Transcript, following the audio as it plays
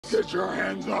Get your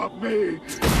hands off me!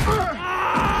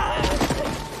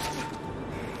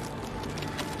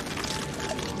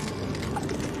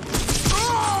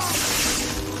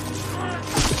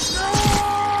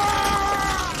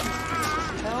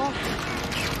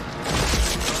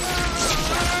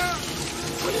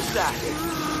 What is that?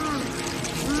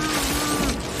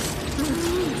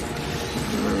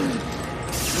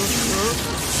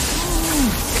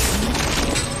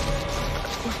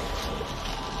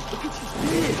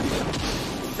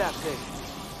 What's that thing?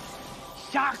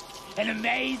 Shocked and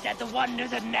amazed at the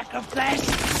wonders of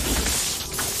necroflesh?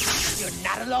 You're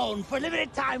not alone. For a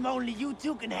limited time only, you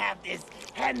too can have this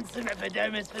handsome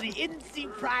epidermis for the insane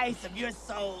price of your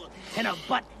soul and a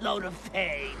buttload of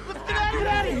pain. Let's get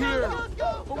out of here! Let's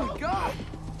go! Oh my god!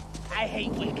 I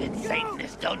hate wicked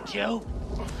Satanists, don't you?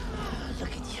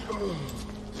 Look at you.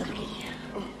 Look at you.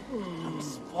 From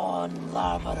spawn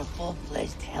larva to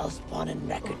full-fledged hellspawn in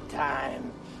record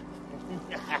time.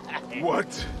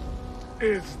 What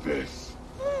is this?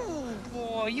 Oh,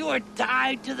 boy, you were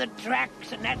tied to the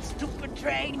tracks and that stupid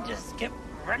train just kept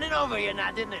running over you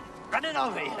now, didn't it? Running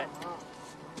over you.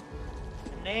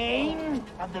 The name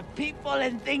of the people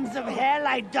and things of hell,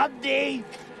 I dubbed thee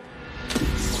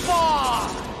Spawn,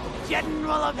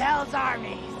 General of Hell's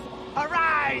armies.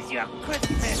 Arise, your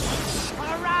Christmas.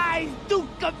 Arise,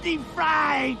 Duke of the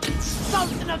Fried,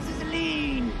 Sultan of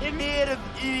Sicily, Emir of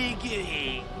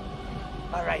Uruguay.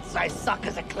 All right, so I suck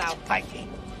as a clown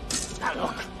fighting. Now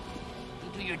look,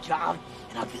 you do your job,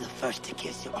 and I'll be the first to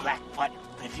kiss your black butt.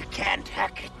 But if you can't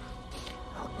hack it,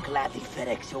 I'll gladly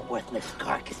FedEx your worthless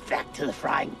carcass back to the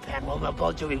frying pan while my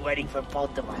boat will be waiting for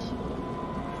both of us.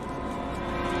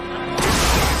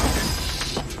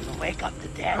 Wake up the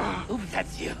dead. Oops,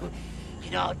 that's you. You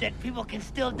know, dead people can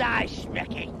still die,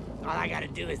 Schmecky. All I gotta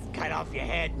do is cut off your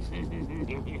head.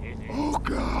 Oh,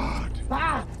 God.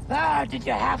 Did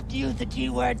you have to use the G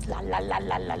words? La la la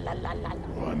la la la la la.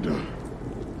 Wanda,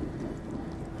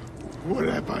 what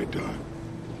have I done?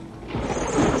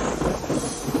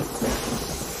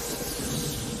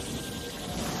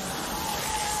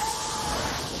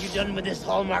 You done with this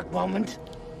hallmark moment?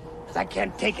 Because I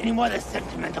can't take any more of this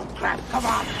sentimental crap. Come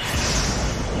on.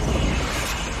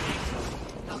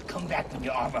 I'll come back when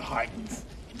your armor hardens.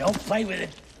 Don't play with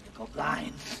it. You'll go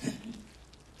blind.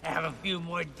 I have a few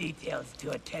more details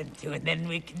to attend to, and then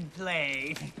we can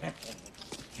play.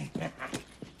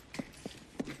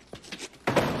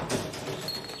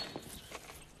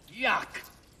 Yuck!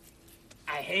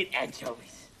 I hate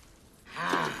anchovies.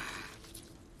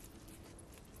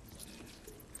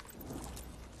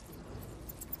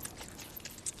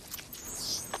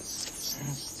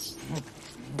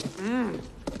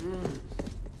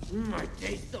 I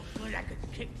taste so good I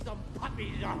could kick some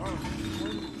puppies off.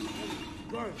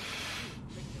 Good.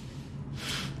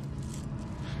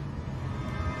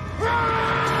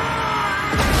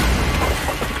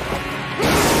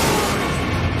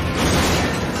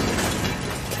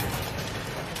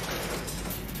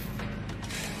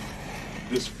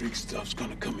 This freak stuff's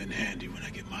gonna come in handy when I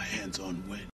get my hands on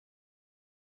Wynn.